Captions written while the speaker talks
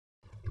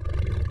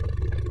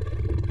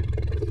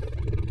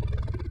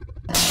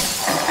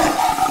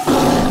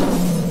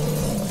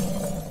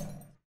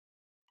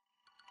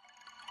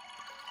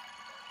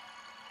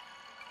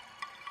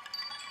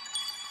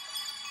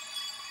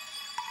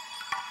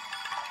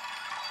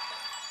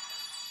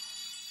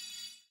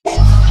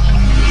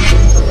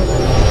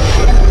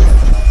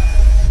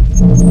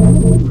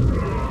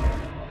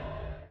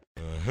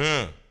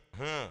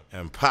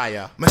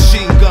vampire.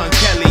 Machine Gun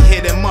Kelly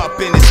hit him up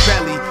in his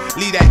belly.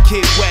 Leave that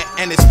kid wet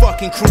and his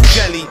fucking crew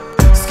jelly.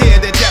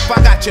 Scared to death,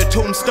 I got your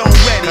tombstone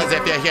ready. Cause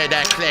if you hear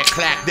that click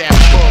clack, then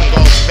boom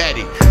goes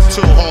Betty. 2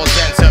 holes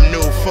and some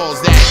new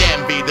foes that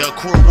envy. The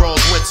crew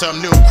rolls with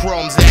some new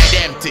chromes that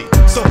empty.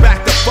 So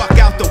back the fuck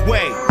out the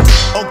way,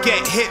 or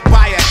get hit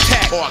by a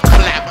tech, or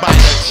clap by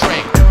the tray.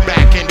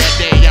 Back in the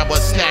day I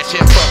was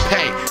snatching for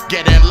pay,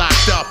 getting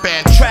locked up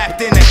and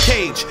trapped in a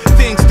cage.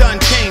 Things done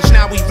changed,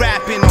 now we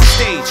rapping on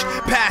stage.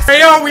 Pass. Hey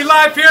yo, we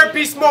live here,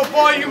 BeastMODE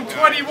Volume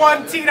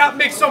 21. T-Dot,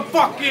 make some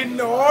fucking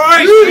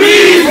noise!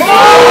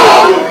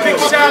 BeastMODE! Big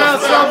shout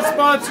out to all the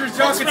sponsors.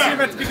 Y'all can see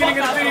them at the beginning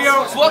of the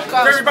video. For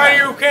everybody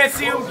who can't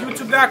see them,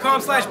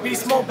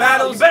 youtube.com/BeastMODE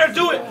Battles. You better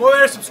do it! Go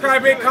there,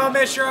 subscribe, rate,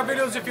 comment, share our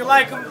videos if you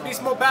like them.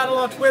 BeastMODE Battle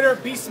on Twitter,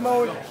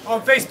 BeastMODE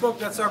on Facebook,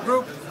 that's our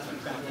group.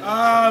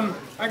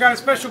 I got a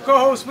special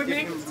co-host with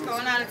me. What's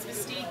going on? It's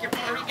Mystique, your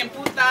Puerto Rican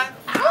puta.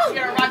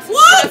 Here at Roxy.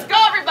 Let's go,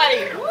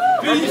 everybody!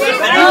 We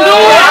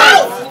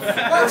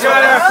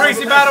got a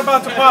crazy battle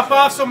about to pop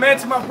off, so man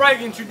to my right,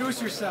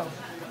 introduce yourself.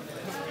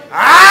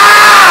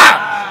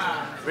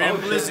 Raiden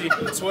Blizzy,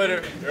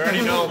 Twitter. You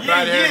already know,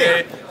 Friday every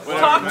day.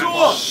 Talk to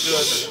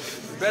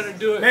him! Better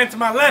do it. Man to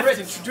my left,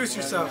 introduce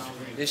yourself.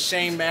 It's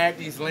Shane Mack,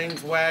 these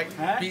lanes wag,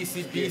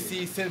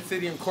 BCBC, Sin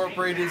City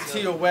Incorporated,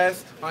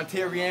 TOS,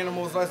 Ontario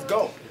Animals, let's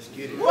go. Let's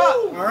get it.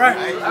 Alright.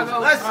 We're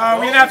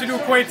gonna have to do a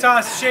coin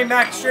toss. Shane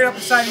Mack straight up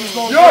beside you.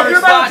 Going Yo, if you're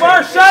about to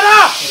bar, shut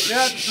up!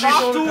 Yeah,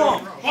 Talk to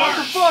him! Fuck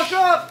the fuck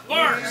up!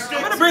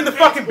 I'm gonna bring the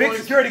fucking big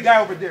security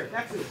guy over there.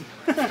 That's it.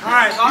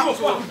 Alright,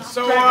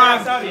 so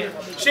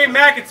Shane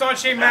Mack, it's on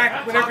Shane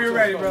Mack whenever you're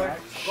ready, brother.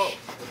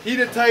 He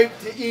the type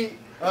to eat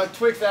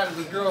Twix out of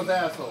his girl's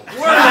asshole.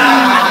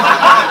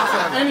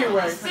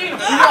 Anyway, we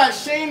got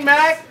Shane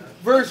Mack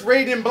versus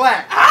Raiden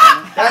Black.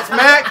 That's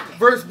Mack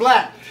versus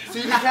Black.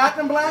 See the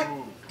Captain Black?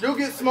 You'll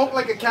get smoked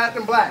like a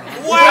Captain Black.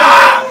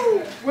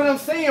 Wow! What I'm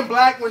saying,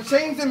 Black, when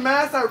Shane's in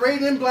mass, I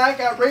Raiden Black,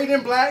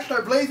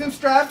 start blazing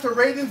straps to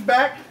Raiden's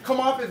back,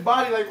 come off his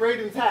body like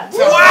Raiden's hat.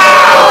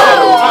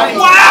 Wow!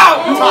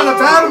 Wow! You wanna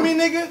battle me,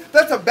 nigga?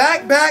 That's a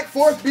back,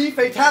 force B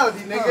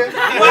fatality, nigga.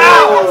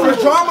 Wow! For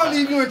drama,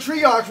 leave you in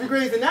triage for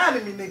Grey's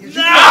Anatomy, nigga. You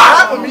can't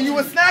rap with me, you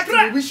a snack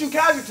with me. We shoot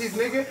casualties,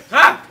 nigga.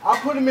 I'll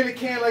put him in a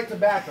can like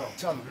tobacco.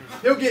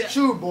 He'll get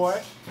chewed, boy.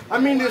 I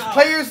mean, this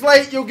player's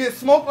late, you'll get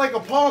smoked like a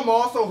palm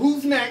ball, so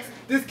who's next?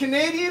 This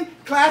Canadian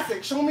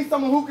classic, show me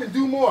someone who can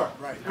do more.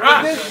 Right.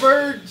 This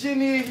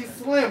Virginia, he's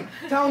slim.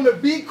 Tell him to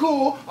be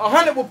cool.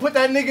 100 will put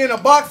that nigga in a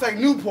box like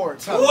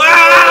Newport.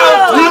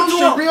 Wow! You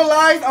should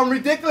realize I'm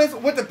ridiculous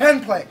with the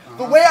pen play.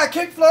 The way I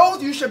kick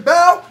flows, you should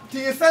bow to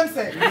your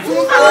sensei. As soon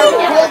as I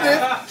hold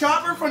this,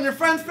 chopper from your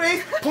friend's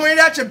face, point it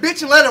at your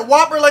bitch and let it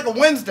whopper like a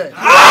Wednesday.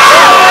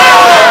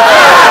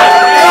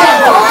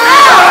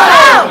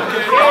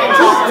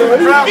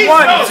 Round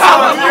one.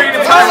 Talk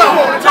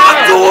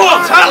to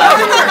him! Tell him!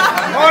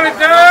 Hold it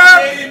down.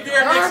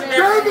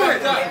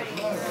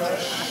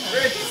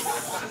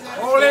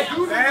 Hold it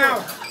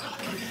down.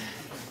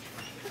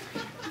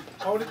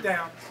 Hold it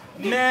down.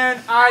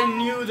 Man, I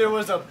knew there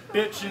was a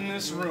bitch in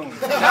this room.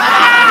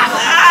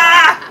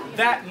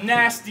 That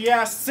nasty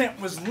ass scent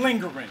was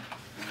lingering.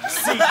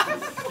 See,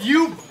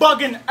 you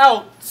bugging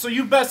out, so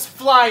you best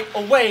fly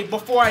away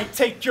before I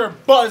take your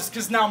buzz,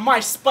 cause now my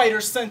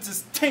spider sense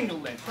is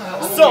tingling.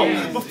 So,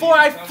 before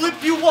I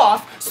flip you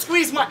off,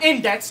 squeeze my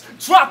index,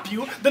 drop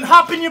you, then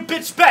hop in your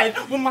bitch bed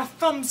with my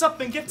thumbs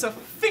up and get a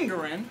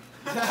finger in,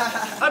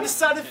 I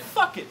decided,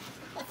 fuck it.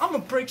 I'm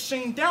gonna break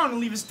Shane down and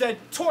leave his dead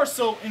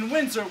torso in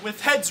Windsor with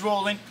heads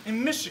rolling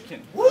in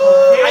Michigan.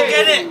 I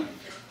get it!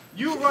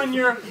 You run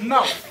your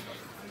mouth.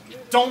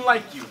 Don't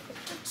like you.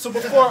 So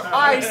before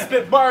I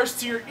spit bars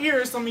to your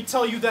ears, let me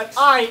tell you that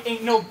I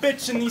ain't no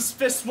bitch and these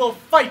fists will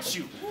fight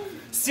you.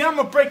 See, I'm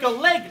gonna break a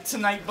leg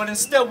tonight, but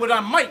instead what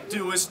I might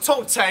do is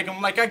toe tag him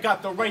like I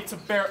got the right to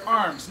bear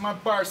arms. My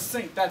bars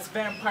sink, that's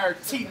vampire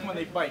teeth when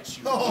they bite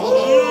you.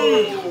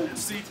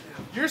 See,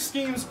 your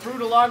scheme's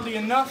brutal oddly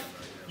enough.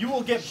 You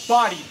will get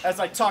bodied as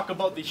I talk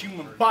about the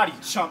human body,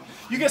 chump.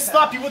 You get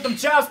sloppy with them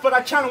jabs, but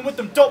I counter with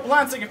them dope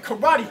lines like a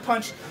karate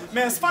punch.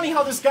 Man, it's funny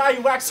how this guy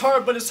who acts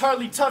hard but is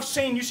hardly tough.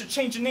 Shane, you should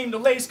change your name to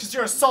Lays cause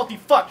you're a salty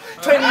fuck.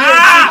 Claiming you're a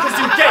G cause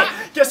you gay.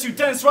 Guess you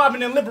Dennis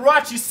Rodman and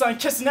Liberace's son.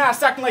 Kissing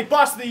ass, acting like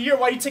boss of the year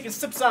while you taking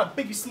sips out of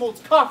Biggie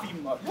Smalls coffee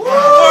mug.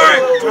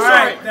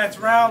 Alright, that's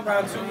round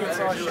two. It's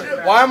all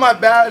shit. Why am I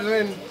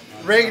battling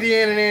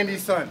Raiden and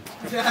Andy's son?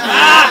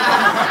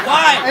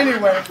 Why?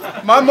 Anyway,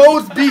 my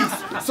mode's beast,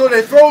 so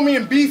they throw me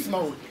in beast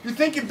mode. You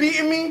think you're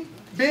beating me?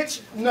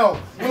 Bitch, no.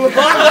 When LeBron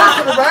goes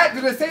to the right, do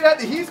they say that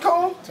he's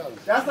cold?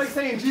 That's like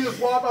saying Jesus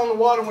walked on the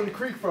water when the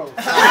creek froze. He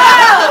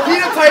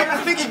the type to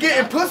think you're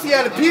getting pussy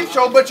at a peep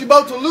show, but you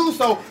about to lose,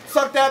 so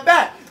suck that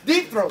back.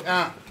 Deep throat.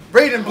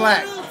 Raiden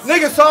Black.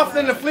 Nigga softer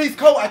than the fleece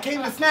coat. I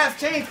came to snatch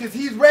change cause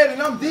he's red and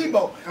I'm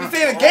Debo. This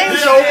ain't a game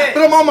show,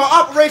 but I'm on my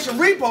Operation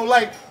Repo.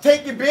 Like,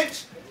 take your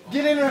bitch,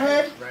 get in her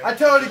head. I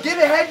tell her to get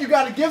ahead, you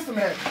gotta give some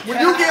head. When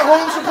you get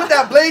home, she'll put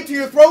that blade to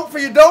your throat for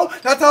your dough.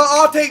 That's how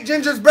I'll take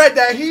Ginger's bread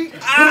that he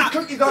put his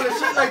cookies on the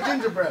sheet like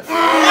gingerbread.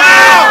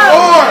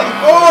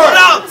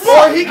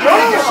 Or he can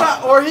take a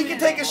shot. Or he can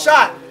take a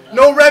shot.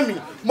 No red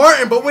meat.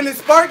 Martin, but when it's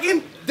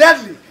sparking,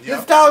 deadly.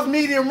 His style's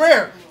medium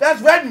rare.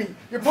 That's red meat.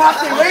 Your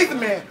pops ain't Raisin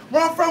Man.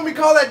 Where I'm from, we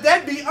call that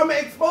deadbeat. I'ma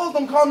expose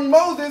them, call me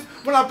Moses,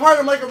 when I part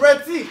him like a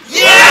Red Sea.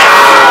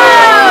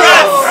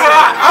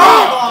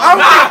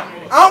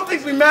 I don't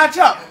think we match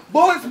up.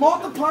 Bullets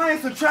multiply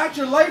and subtract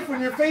your life when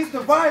your face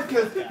divides,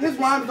 because his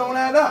rhymes don't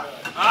add up.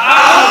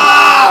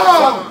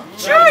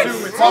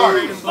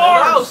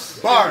 Bars.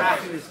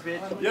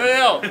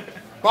 Yo.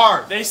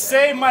 Bars. They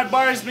say my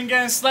bar's been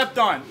getting slept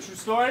on. True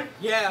story?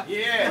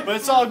 Yeah. But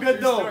it's all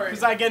good though,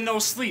 because I get no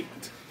sleep.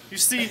 You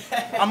see,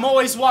 I'm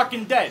always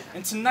walking dead,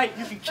 and tonight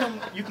you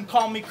can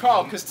call me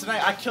Carl, because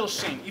tonight I kill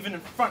Shane, even in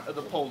front of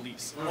the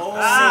police.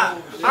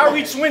 I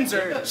reach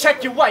Windsor,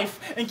 check your wife,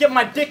 and get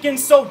my dick in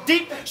so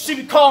deep, she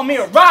be calling me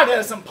a rider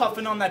as I'm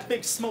puffing on that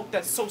big smoke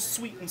that's so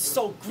sweet and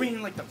so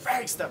green like the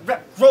rags that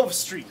rep Grove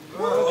Street.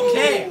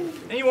 Okay,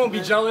 and you won't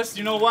be jealous,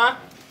 you know why?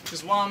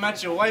 Because while I'm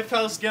at your wife's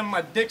house getting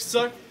my dick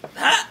sucked,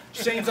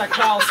 Shane's at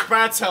Carl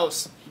Spratt's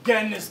house,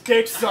 getting his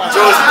dick sucked.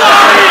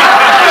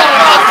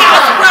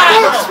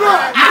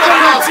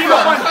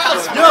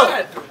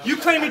 You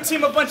claim you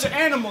team a bunch of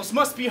animals,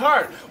 must be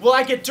hard. Well,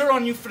 I get dirt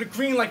on you for the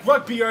green like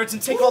rugby yards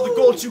and take all the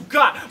gold you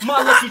got,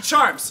 my lucky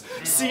charms.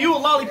 See, you a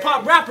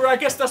lollipop rapper, I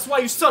guess that's why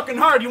you sucking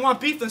hard. You want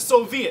beef, then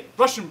so be it.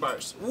 Russian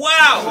bars.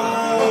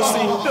 Wow! See,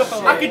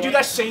 I could do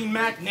that Shane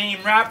Mac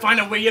name rap, find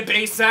out where your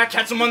bass at,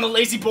 catch him on the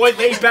lazy boy,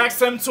 lay back,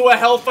 send him to a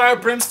hellfire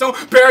brimstone,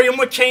 bury him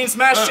with cane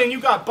smash, Shane, you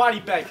got body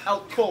bag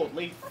out cold,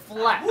 laid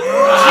flat.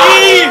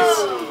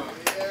 Jeez!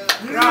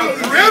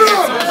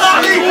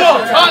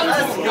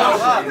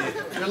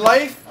 Your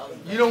life,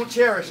 you don't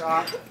cherish,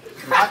 I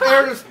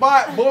air the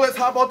spot, bullets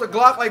hop out the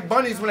Glock like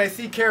bunnies when they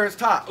see Carrot's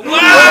top. It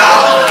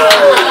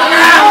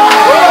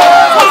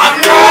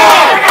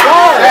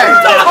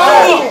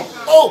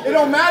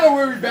don't matter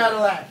where we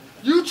battle at.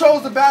 You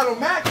chose to battle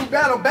Mac, who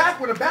battled back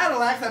with a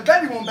battle axe. I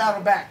bet he won't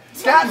battle back.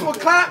 Scats will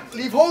clap,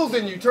 leave holes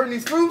in you. Turn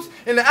these fruits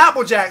into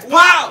Apple Jacks.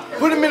 Wow!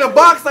 Put him in a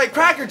box like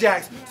Cracker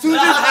Jacks. Soon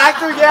as this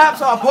actor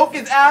yaps, I'll poke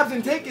his abs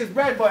and take his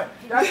bread, but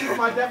that's just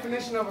my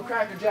definition of a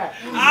Cracker Jack.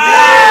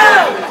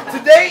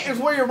 Today is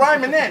where your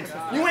rhyming ends.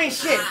 You ain't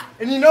shit,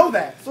 and you know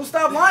that. So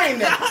stop lying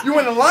then. You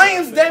in the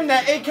lion's den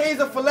that AK's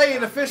a fillet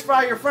and a fish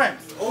fry your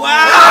friends.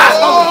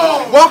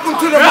 Wow! Welcome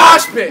to the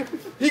mosh pit.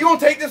 He gonna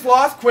take this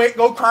loss quick,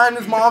 go cry in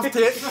his mom's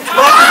tits. He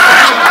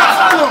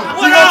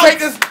gonna take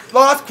this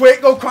loss quick,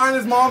 go cry in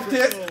his mom's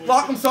tits.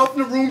 Lock himself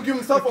in the room, give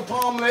himself a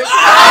palm lick.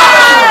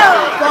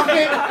 Fuck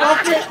it,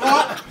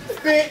 lock,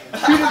 spit,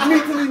 beat his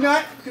meat till he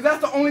nut, cause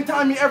that's the only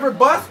time he ever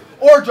bust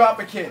or drop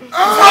a kid. If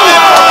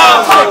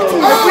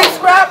we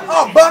scrap,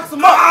 I'll box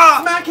him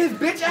up, smack his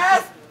bitch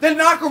ass, then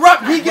knock her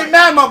up. He get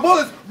mad, my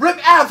bullets rip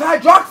abs,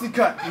 hydroxy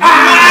cut.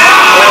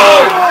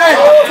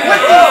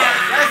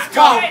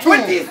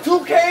 With these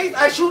 2Ks,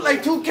 I shoot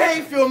like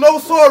 2K, feel no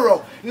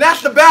sorrow. And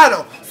that's the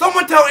battle.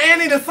 Someone tell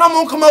Annie the sun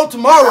won't come out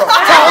tomorrow.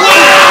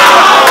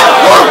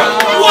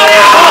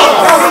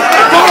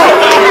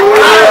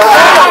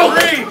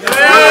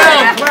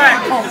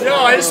 Yo,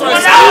 I just want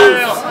to say,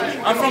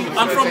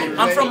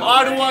 I'm from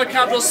Ottawa,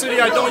 capital city.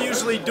 I don't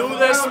usually do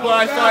this, but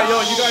I thought,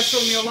 yo, you guys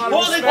showed me a lot of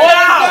respect. You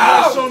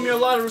guys showed me a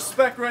lot of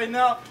respect right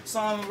now, so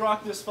I'm gonna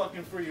rock this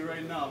fucking for you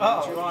right now.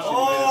 Fuck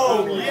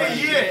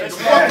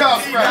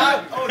up,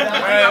 Fred.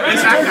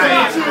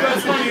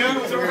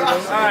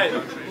 Alright.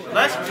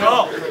 Let's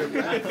go.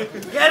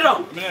 Get him.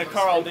 I've been in a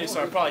car all day,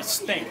 so I probably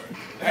stink.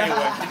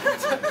 Anyway.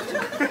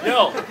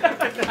 Yo.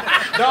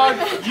 Dog,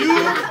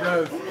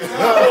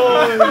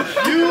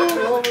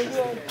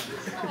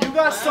 you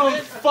got some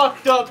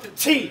fucked up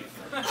teeth.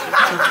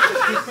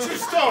 True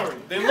story.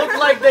 They look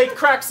like they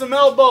cracked some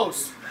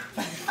elbows.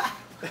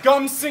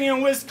 Gum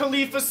singing Wiz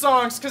Khalifa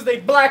songs cause they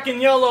black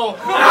and yellow.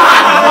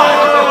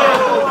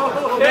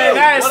 Man,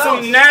 that is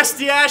some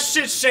nasty ass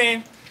shit,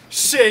 Shane.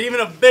 Shit, even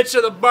a bitch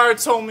at the bar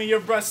told me your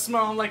breath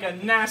smelling like a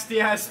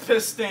nasty ass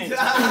piss stain.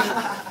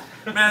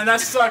 Man, that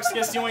sucks.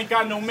 Guess you ain't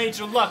got no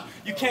major luck.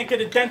 You can't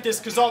get a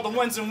dentist cause all the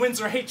ones in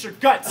Windsor hate your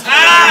guts.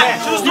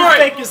 Man, you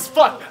fake as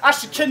fuck. I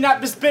should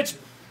kidnap this bitch,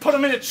 put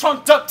him in a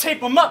trunk, duct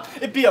tape him up.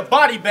 It'd be a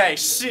body bag.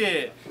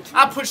 Shit.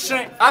 I put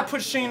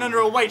Shane under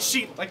a white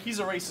sheet like he's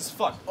a racist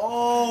fuck.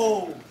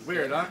 Oh.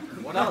 Weird, huh?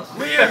 What else?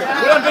 Weird.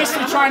 What I'm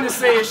basically trying to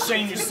say is,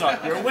 Shane, you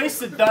suck. You're a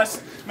waste of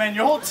dust. Man,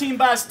 your whole team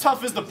about as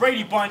tough as the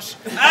Brady Bunch.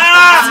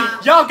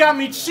 Y'all got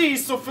me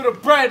cheese, so for the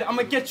bread, I'm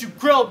gonna get you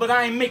grilled, but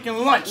I ain't making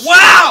lunch.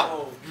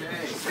 Wow!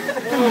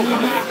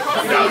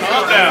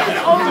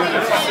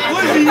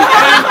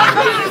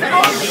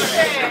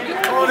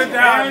 Hold it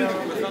down.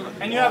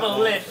 And you have a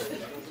lift.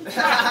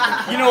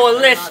 You know a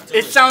lift,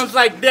 it sounds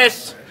like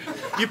this.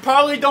 You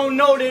probably don't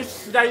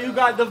notice that you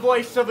got the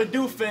voice of a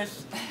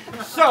doofus.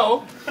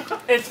 So,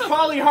 it's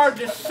probably hard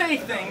to say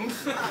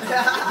things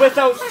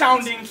without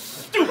sounding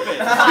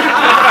stupid.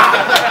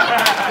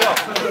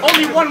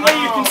 Only one way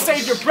you can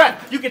save your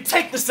breath. You can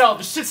take this L.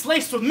 The shit's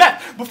laced with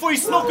meth. Before you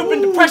smoke up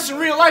in depression,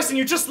 realizing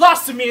you just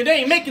lost to me and it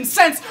ain't making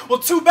sense. Well,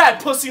 too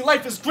bad, pussy.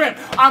 Life is grim.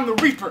 I'm the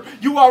Reaper.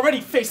 You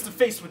already face to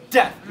face with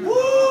death. Woo!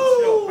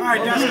 All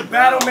right, that's the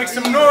battle. Make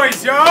some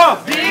noise, y'all.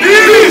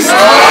 BeastMODE!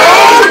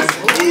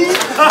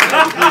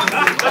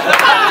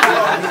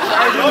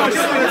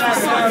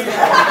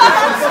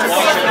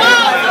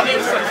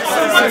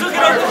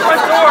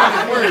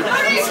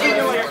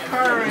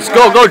 Let's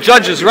go,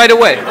 judges, right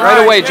away.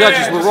 Right away,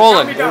 judges. We're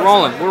rolling.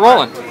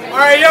 All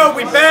right, yo,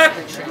 we back.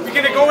 We're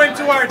gonna go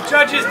into our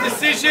judges'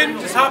 decision.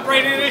 Just hop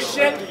right into this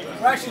shit.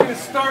 We're actually gonna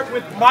start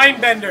with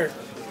Mindbender.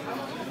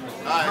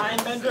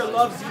 Mindbender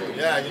loves you.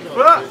 Yeah, you know.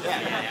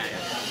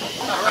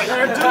 All right,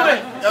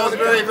 That was a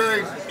very,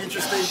 very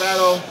interesting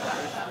battle.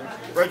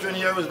 Raiden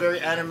here was very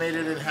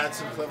animated and had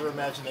some clever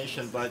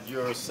imagination, but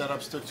your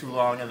setups took too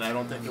long, and I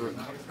don't think they were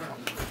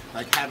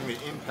like having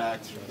an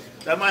impact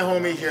that my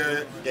homie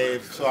here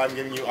gave. So I'm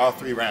giving you all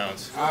 3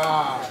 rounds.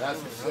 Ah,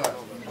 that's what's up.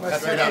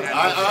 That's right.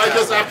 I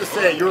just have to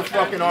say, you're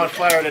fucking on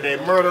fire today,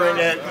 murdering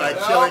it, like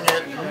killing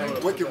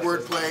it, wicked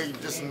wordplay,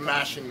 just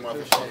mashing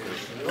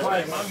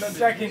motherfuckers.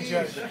 Second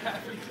judge.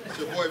 It's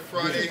your boy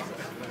Friday.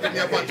 Hit me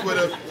up on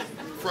Twitter,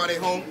 Friday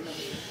Home.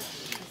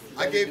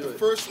 I gave the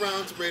first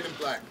round to Raiden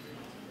Black.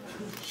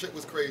 Shit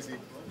was crazy.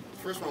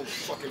 First round was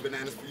fucking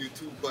bananas for you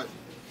too, but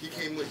he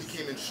came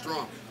in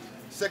strong.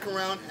 Second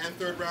round and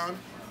third round,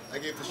 I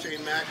gave to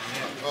Shane Mack.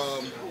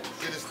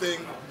 Did his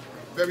thing.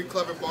 Very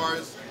clever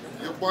bars.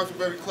 Your bars were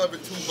very clever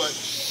too, but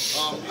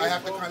I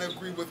have to kind of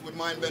agree with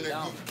Mindbender.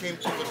 He came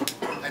through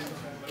and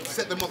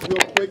set them up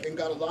real quick and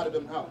got a lot of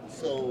them out.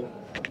 So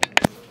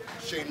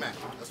Shane Mack,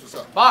 that's what's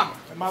up. Bang!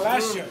 And my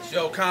last judge.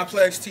 Yo,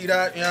 Complex,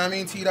 T-Dot, you know what I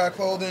mean? T-Dot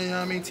Clothing, you know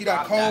what I mean?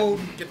 T-Dot Code.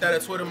 Get that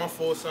at Twitter, my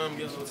full son,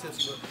 get a little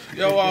tipsy.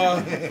 Yo,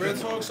 real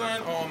talk,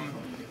 son,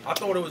 I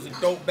thought it was a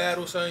dope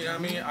battle, son, you know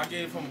what I mean? I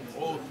gave him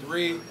all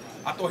 3.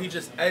 I thought he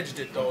just edged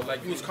it, though.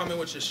 Like, you was coming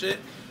with your shit,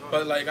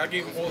 but, like, I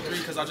gave him all 3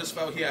 because I just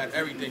felt he had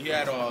everything. He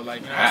had,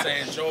 like, you know what I'm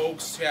saying,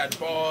 jokes, he had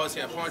bars, he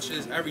had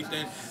punches,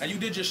 everything. And you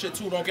did your shit,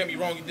 too. Don't get me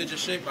wrong, you did your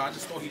shit, but I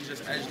just thought he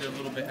just edged it a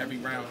little bit every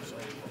round, so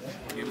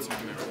I gave it to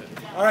him.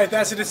 All right,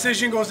 that's a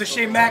decision. Goes to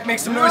Shane Mack. Make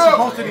some noise for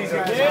both of these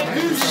guys.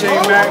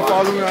 Shane Mack,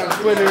 follow me on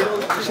Twitter.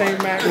 Shane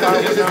Mack,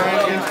 follow me on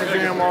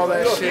Instagram, all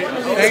that shit.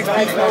 Thanks,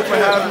 BeastMODE, for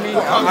having me.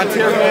 On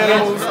Tier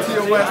Animals,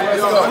 TOS.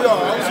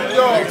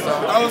 Yo,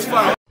 I was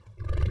fine.